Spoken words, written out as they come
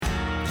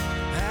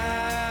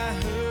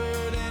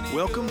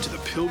Welcome to the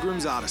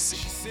Pilgrim's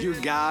Odyssey, your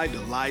guide to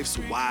life's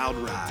wild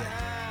ride.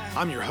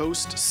 I'm your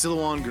host,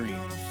 Silouan Green.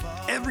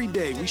 Every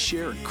day we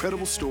share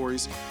incredible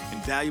stories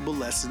and valuable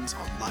lessons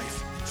on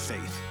life and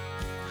faith.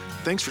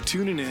 Thanks for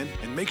tuning in,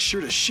 and make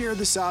sure to share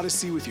this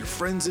Odyssey with your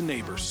friends and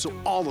neighbors so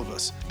all of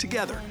us,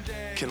 together,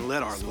 can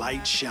let our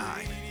light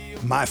shine.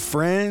 My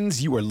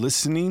friends, you are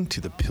listening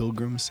to the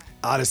Pilgrim's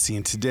Odyssey,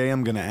 and today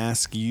I'm going to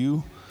ask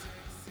you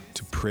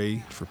to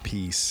pray for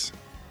peace.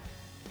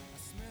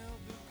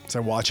 As I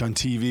watch on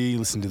TV,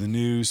 listen to the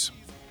news,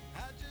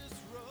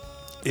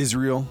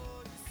 Israel,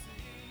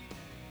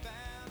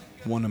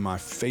 one of my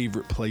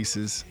favorite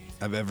places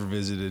I've ever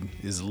visited,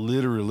 is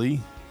literally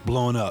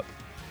blowing up.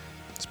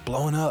 It's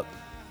blowing up.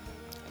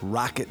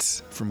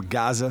 Rockets from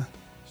Gaza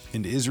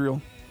into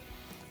Israel,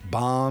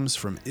 bombs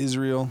from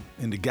Israel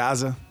into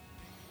Gaza,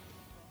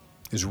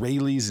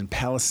 Israelis and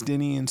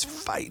Palestinians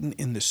fighting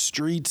in the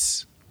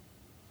streets.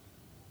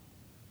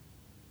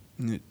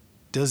 And it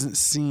doesn't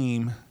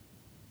seem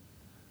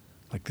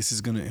like this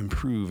is going to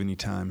improve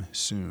anytime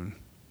soon.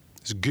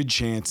 There's a good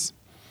chance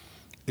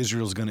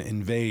Israel's going to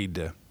invade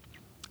to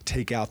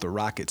take out the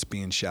rockets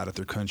being shot at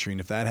their country. And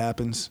if that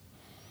happens,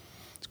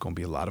 it's going to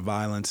be a lot of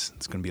violence.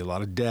 It's going to be a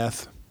lot of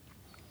death.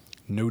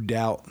 No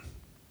doubt.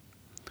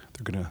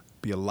 There are going to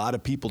be a lot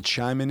of people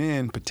chiming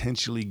in,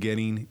 potentially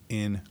getting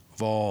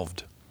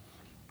involved.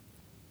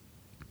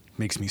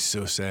 Makes me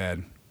so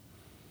sad.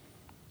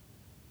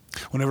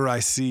 Whenever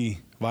I see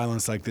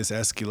violence like this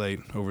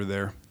escalate over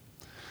there,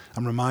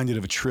 I'm reminded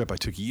of a trip I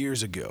took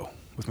years ago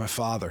with my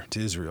father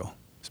to Israel.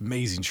 It's an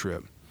amazing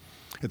trip.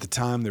 At the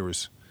time, there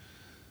was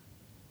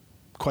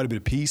quite a bit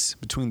of peace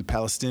between the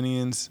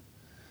Palestinians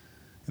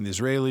and the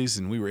Israelis,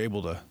 and we were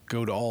able to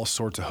go to all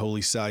sorts of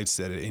holy sites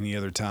that at any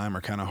other time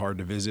are kind of hard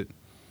to visit.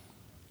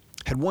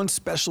 Had one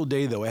special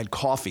day, though. I had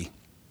coffee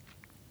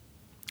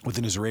with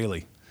an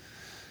Israeli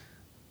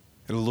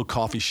at a little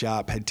coffee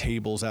shop, had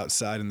tables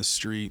outside in the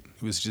street.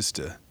 It was just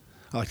I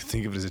like to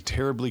think of it as a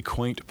terribly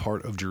quaint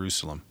part of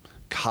Jerusalem.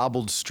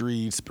 Cobbled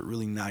streets, but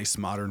really nice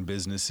modern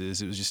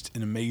businesses. It was just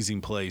an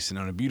amazing place. And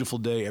on a beautiful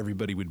day,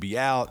 everybody would be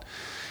out,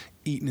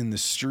 eating in the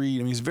street.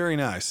 I mean, it's very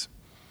nice.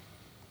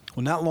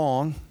 Well, not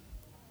long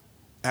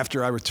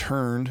after I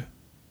returned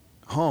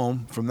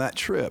home from that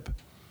trip,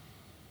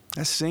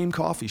 that same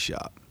coffee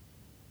shop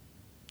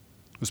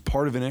was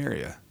part of an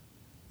area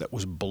that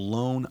was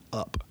blown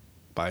up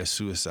by a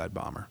suicide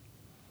bomber.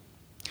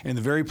 And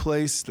the very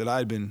place that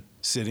I'd been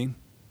sitting,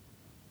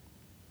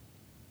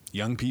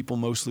 young people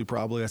mostly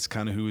probably, that's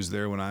kind of who was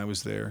there when I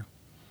was there,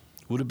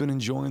 would have been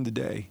enjoying the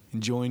day,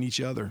 enjoying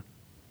each other,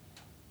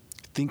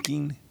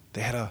 thinking they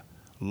had a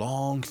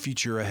long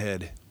future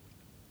ahead,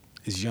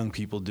 as young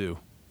people do.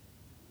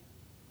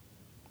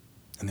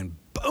 And then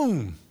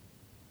boom,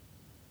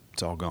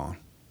 it's all gone.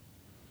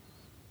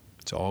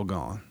 It's all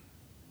gone.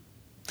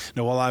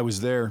 Now, while I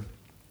was there,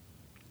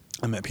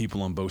 I met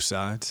people on both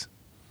sides.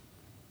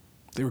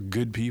 They were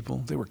good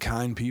people. They were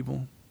kind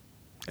people.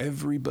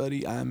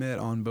 Everybody I met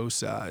on both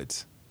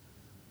sides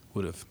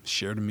would have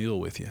shared a meal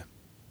with you,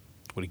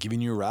 would have given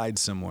you a ride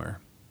somewhere,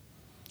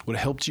 would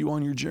have helped you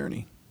on your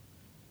journey.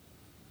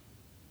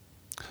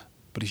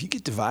 But if you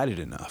get divided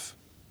enough,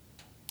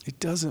 it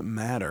doesn't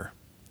matter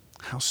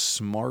how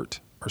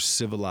smart or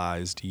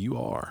civilized you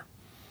are.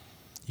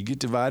 You get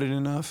divided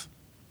enough,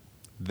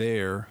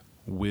 there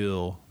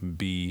will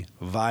be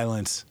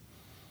violence.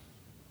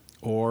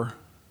 Or,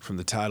 from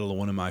the title of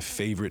one of my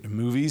favorite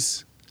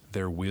movies,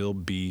 There Will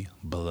Be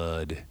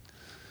Blood.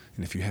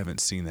 And if you haven't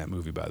seen that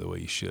movie, by the way,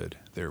 you should.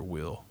 There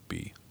Will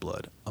Be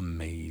Blood.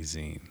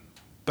 Amazing.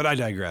 But I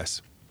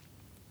digress.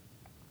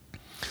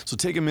 So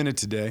take a minute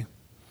today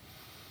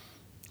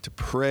to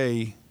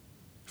pray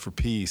for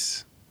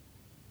peace,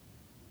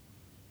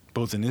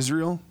 both in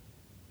Israel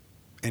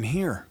and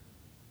here.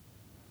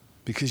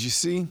 Because you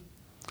see,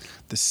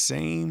 the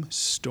same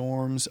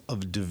storms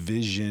of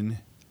division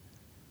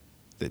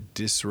that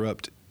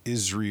disrupt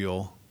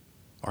Israel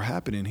are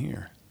happening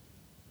here.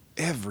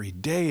 Every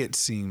day, it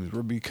seems,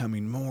 we're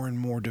becoming more and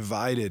more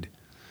divided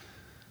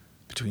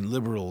between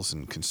liberals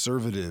and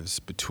conservatives,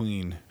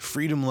 between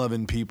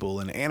freedom-loving people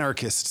and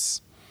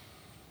anarchists,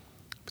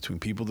 between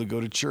people that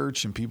go to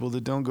church and people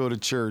that don't go to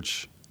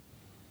church,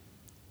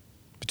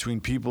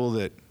 between people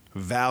that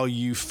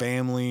value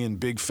family and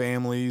big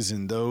families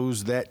and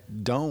those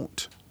that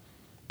don't,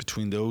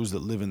 between those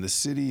that live in the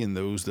city and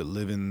those that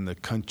live in the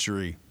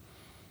country.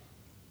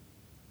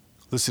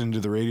 Listening to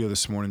the radio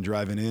this morning,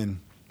 driving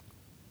in,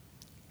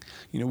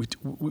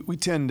 we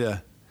tend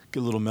to get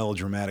a little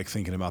melodramatic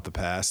thinking about the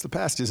past. The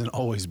past isn't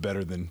always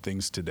better than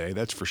things today,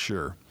 that's for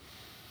sure.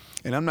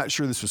 And I'm not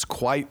sure this was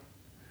quite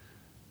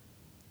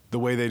the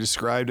way they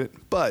described it,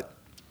 but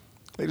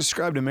they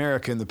described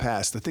America in the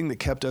past, the thing that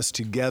kept us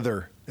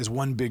together as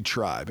one big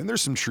tribe. And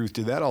there's some truth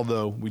to that,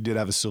 although we did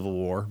have a civil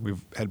war.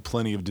 We've had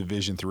plenty of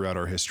division throughout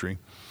our history.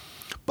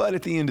 But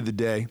at the end of the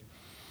day,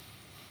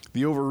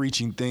 the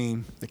overreaching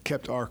theme that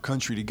kept our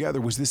country together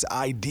was this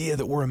idea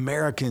that we're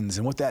Americans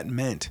and what that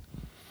meant.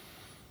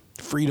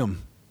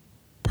 Freedom,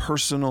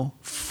 personal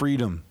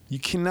freedom. You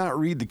cannot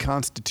read the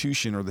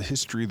Constitution or the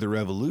history of the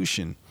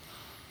Revolution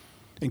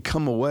and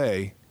come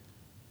away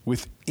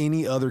with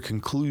any other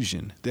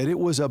conclusion that it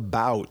was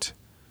about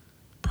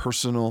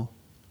personal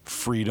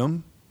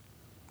freedom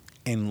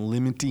and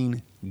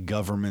limiting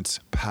government's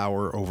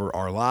power over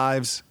our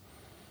lives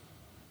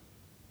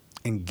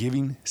and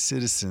giving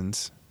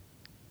citizens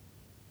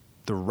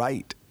the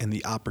right and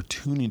the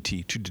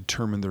opportunity to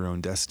determine their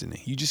own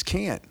destiny. You just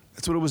can't.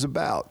 That's what it was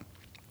about.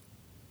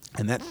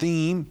 And that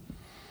theme,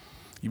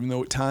 even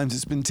though at times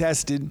it's been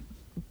tested,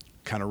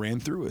 kind of ran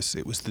through us.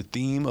 It was the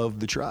theme of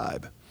the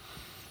tribe.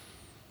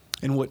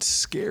 And what's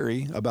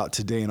scary about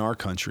today in our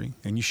country,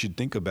 and you should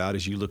think about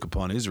as you look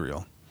upon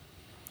Israel,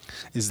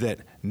 is that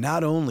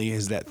not only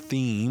has that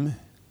theme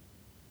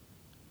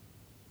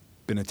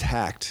been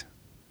attacked,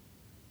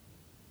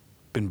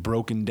 been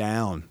broken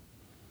down,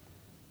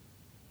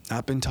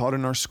 not been taught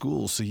in our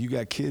schools, so you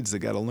got kids that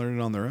got to learn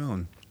it on their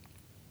own.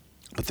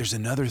 But there's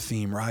another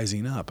theme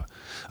rising up,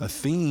 a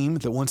theme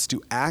that wants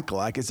to act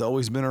like it's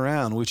always been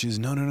around, which is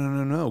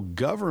no.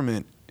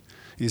 Government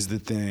is the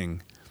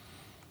thing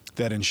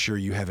that ensure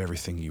you have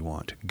everything you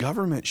want.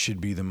 Government should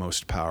be the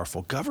most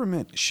powerful.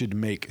 Government should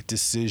make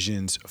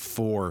decisions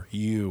for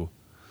you.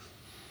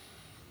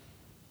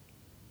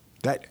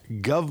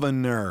 That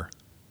governor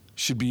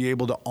should be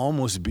able to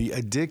almost be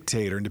a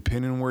dictator. And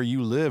depending on where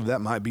you live,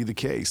 that might be the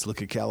case.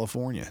 Look at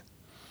California.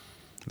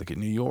 Look at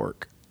New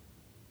York.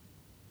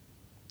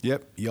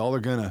 Yep, y'all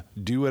are going to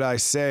do what I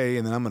say,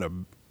 and then I'm going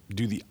to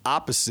do the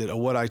opposite of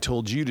what I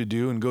told you to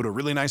do and go to a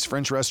really nice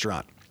French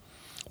restaurant.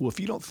 Well, if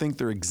you don't think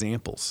there are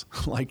examples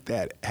like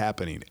that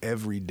happening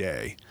every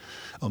day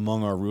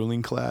among our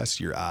ruling class,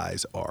 your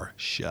eyes are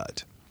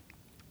shut.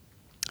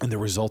 And the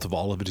result of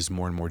all of it is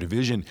more and more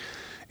division.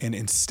 And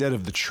instead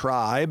of the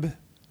tribe,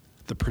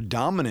 the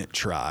predominant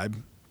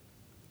tribe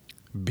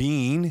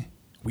being,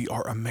 we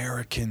are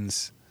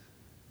Americans.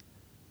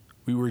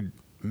 We were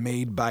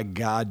made by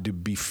God to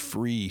be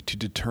free, to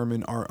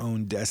determine our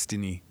own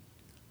destiny.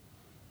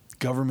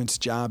 Government's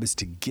job is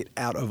to get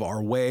out of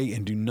our way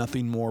and do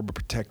nothing more but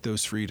protect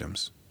those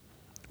freedoms.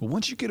 Well,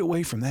 once you get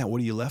away from that, what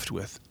are you left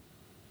with?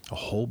 A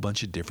whole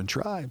bunch of different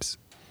tribes.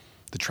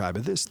 The tribe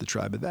of this, the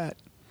tribe of that,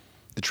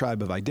 the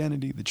tribe of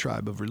identity, the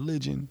tribe of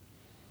religion,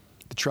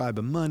 the tribe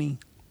of money,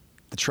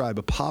 the tribe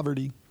of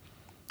poverty,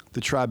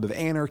 the tribe of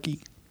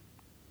anarchy.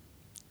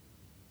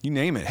 You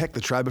name it. Heck,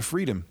 the tribe of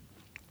freedom.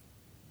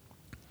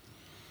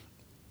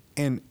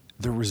 And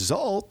the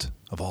result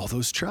of all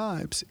those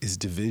tribes is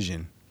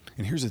division.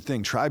 And here's the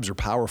thing, tribes are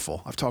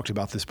powerful. I've talked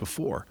about this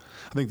before.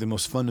 I think the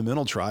most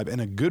fundamental tribe and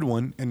a good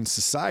one in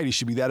society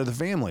should be that of the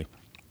family.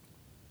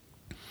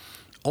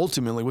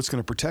 Ultimately, what's going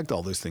to protect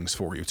all those things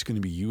for you? It's going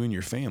to be you and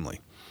your family.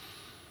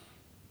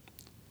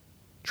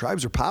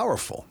 Tribes are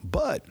powerful,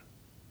 but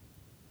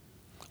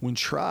when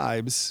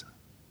tribes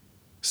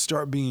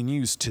start being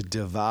used to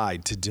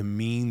divide, to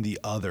demean the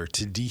other,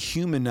 to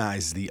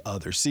dehumanize the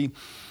other. See,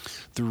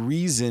 the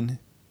reason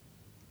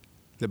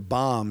that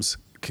bombs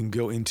can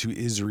go into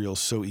Israel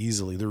so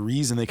easily, the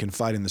reason they can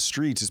fight in the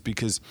streets is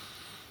because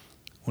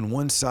when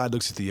one side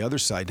looks at the other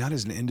side, not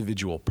as an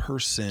individual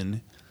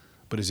person,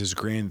 but as his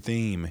grand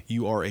theme,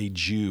 you are a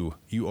Jew,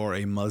 you are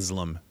a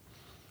Muslim,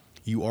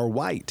 you are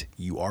white,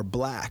 you are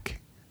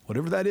black,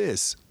 whatever that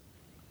is.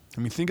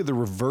 I mean, think of the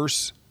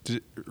reverse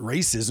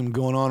racism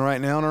going on right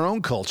now in our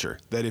own culture,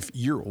 that if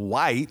you're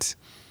white,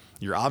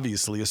 you're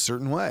obviously a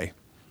certain way,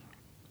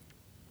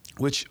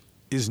 which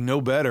is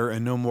no better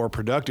and no more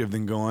productive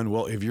than going,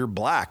 well, if you're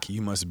black,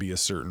 you must be a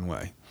certain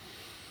way.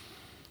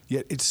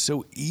 Yet it's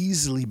so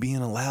easily being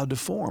allowed to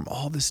form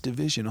all this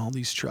division, all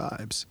these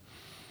tribes.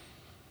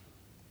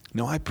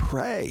 Now, I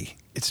pray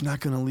it's not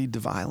going to lead to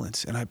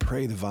violence, and I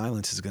pray the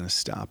violence is going to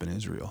stop in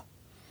Israel.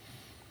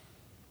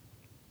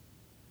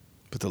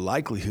 But the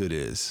likelihood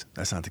is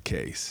that's not the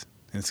case,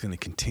 and it's going to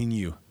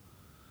continue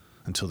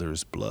until there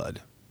is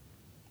blood.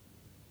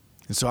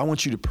 And so I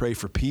want you to pray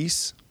for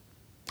peace.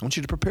 I want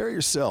you to prepare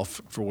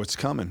yourself for what's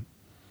coming,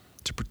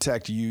 to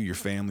protect you, your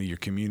family, your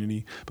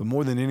community. But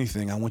more than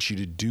anything, I want you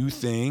to do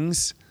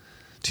things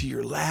to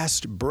your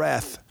last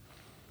breath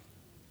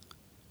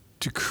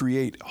to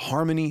create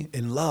harmony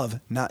and love,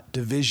 not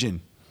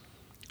division.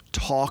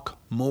 Talk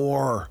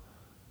more.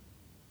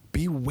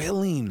 Be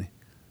willing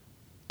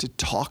to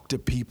talk to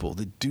people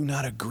that do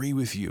not agree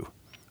with you,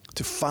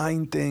 to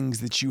find things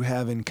that you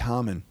have in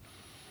common,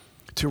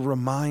 to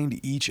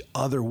remind each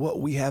other what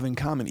we have in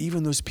common.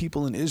 Even those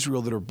people in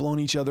Israel that are blowing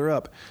each other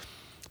up,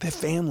 they have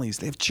families,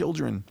 they have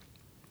children.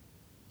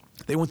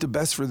 They want the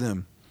best for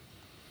them.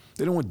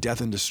 They don't want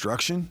death and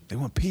destruction. They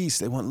want peace.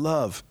 They want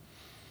love.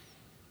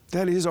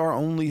 That is our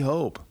only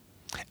hope.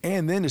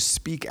 And then to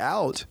speak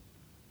out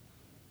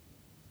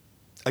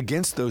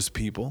against those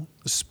people,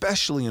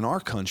 especially in our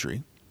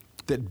country,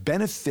 that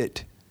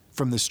benefit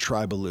from this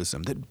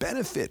tribalism, that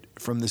benefit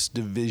from this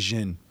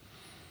division.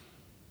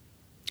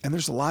 And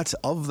there's lots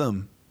of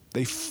them.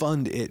 They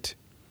fund it.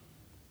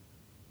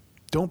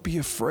 Don't be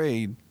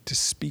afraid to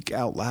speak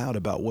out loud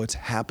about what's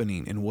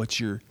happening and what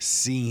you're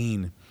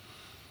seeing.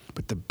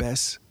 But the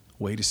best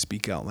way to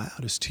speak out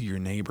loud is to your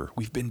neighbor.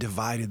 We've been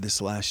divided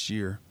this last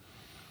year.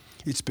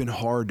 It's been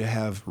hard to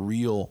have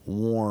real,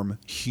 warm,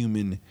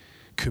 human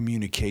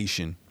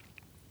communication.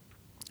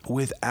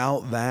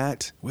 Without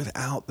that,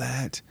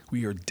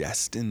 we are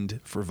destined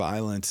for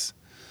violence.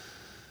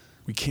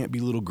 We can't be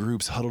little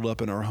groups huddled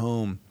up in our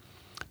home,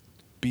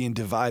 being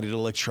divided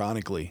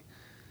electronically,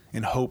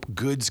 and hope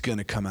good's going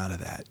to come out of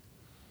that.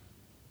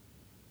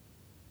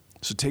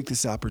 So take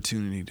this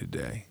opportunity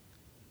today.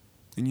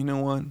 And you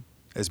know what?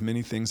 As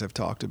many things I've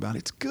talked about,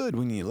 it's good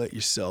when you let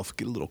yourself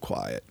get a little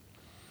quiet.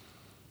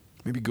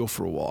 Maybe go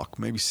for a walk.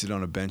 Maybe sit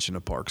on a bench in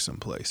a park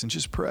someplace and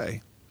just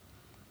pray.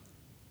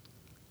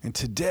 And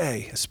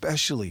today,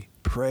 especially,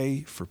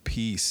 pray for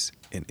peace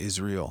in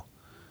Israel.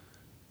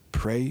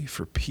 Pray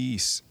for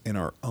peace in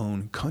our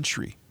own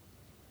country.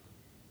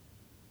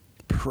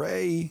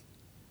 Pray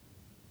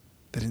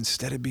that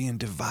instead of being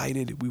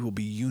divided, we will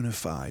be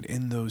unified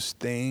in those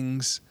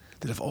things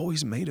that have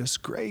always made us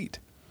great.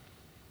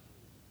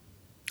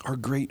 Our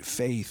great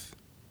faith,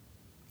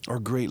 our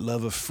great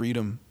love of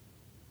freedom,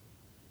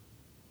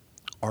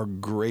 our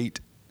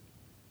great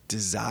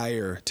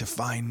desire to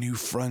find new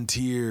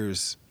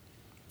frontiers,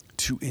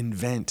 to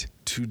invent,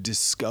 to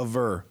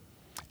discover,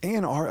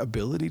 and our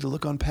ability to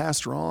look on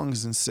past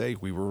wrongs and say,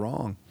 we were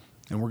wrong,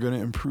 and we're going to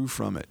improve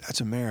from it.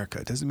 That's America.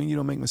 It doesn't mean you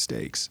don't make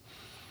mistakes.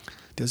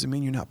 It doesn't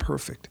mean you're not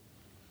perfect.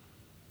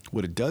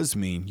 What it does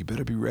mean, you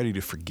better be ready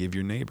to forgive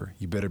your neighbor.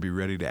 You better be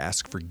ready to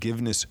ask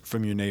forgiveness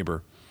from your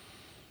neighbor.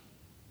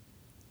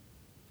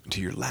 To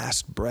your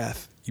last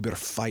breath, you better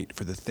fight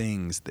for the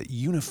things that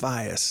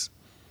unify us,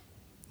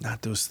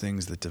 not those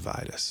things that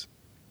divide us.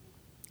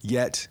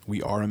 Yet,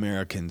 we are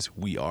Americans.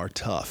 We are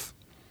tough.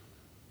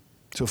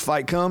 So if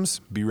fight comes,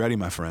 be ready,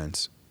 my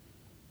friends.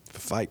 If a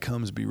fight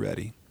comes, be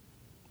ready.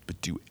 But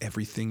do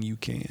everything you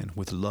can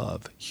with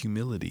love,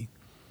 humility,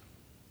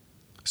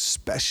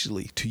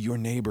 especially to your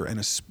neighbor and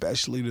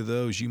especially to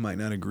those you might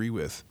not agree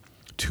with,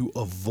 to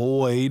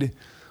avoid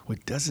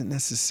what doesn't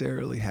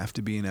necessarily have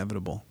to be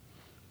inevitable.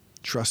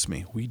 Trust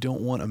me, we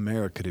don't want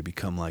America to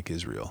become like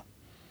Israel.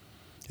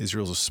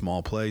 Israel's a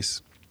small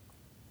place.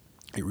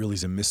 It really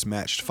is a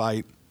mismatched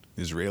fight,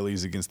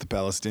 Israelis against the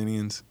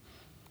Palestinians.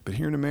 But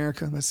here in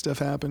America, that stuff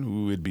happened,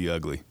 ooh, it'd be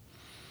ugly.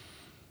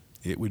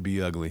 It would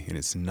be ugly, and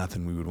it's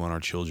nothing we would want our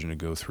children to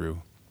go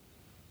through.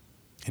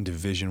 And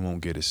division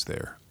won't get us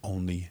there.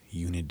 Only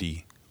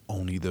unity.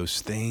 Only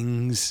those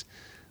things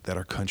that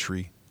our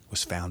country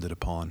was founded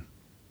upon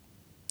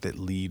that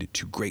lead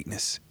to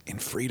greatness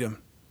and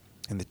freedom.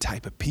 And the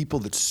type of people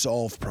that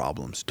solve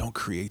problems, don't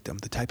create them.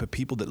 The type of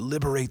people that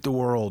liberate the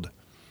world,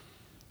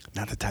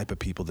 not the type of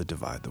people that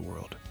divide the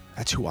world.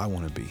 That's who I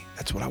want to be.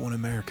 That's what I want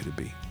America to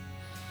be.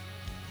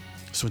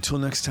 So until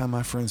next time,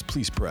 my friends,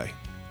 please pray.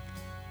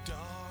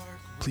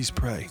 Please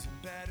pray.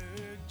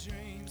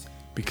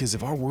 Because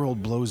if our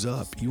world blows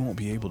up, you won't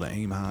be able to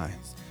aim high.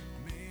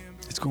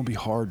 It's going to be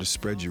hard to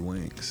spread your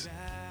wings.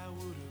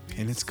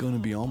 And it's going to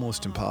be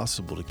almost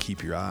impossible to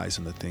keep your eyes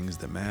on the things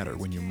that matter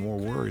when you're more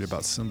worried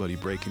about somebody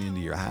breaking into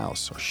your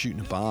house or shooting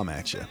a bomb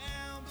at you,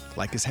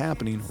 like is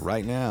happening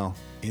right now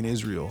in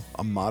Israel,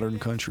 a modern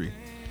country.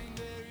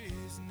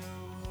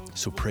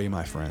 So pray,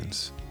 my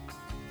friends.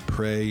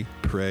 Pray,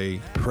 pray,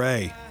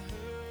 pray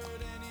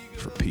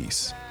for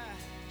peace.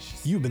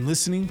 You've been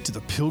listening to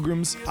The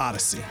Pilgrim's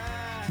Odyssey.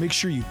 Make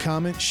sure you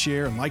comment,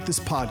 share, and like this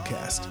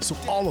podcast so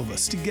all of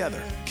us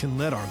together can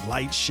let our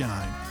light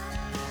shine.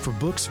 For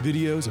books,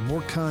 videos, and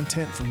more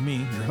content from me,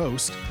 your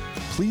host,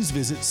 please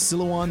visit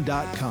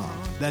Silouan.com.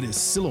 That is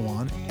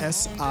Silouan,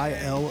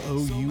 Silouan.com.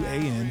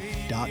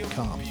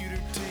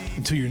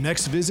 Until your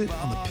next visit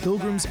on The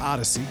Pilgrim's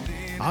Odyssey,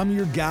 I'm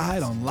your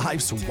guide on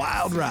life's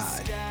wild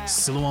ride,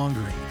 Silouan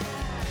Green.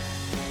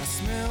 I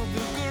smell the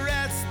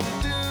grass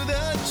through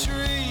the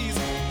trees.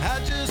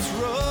 I just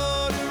rode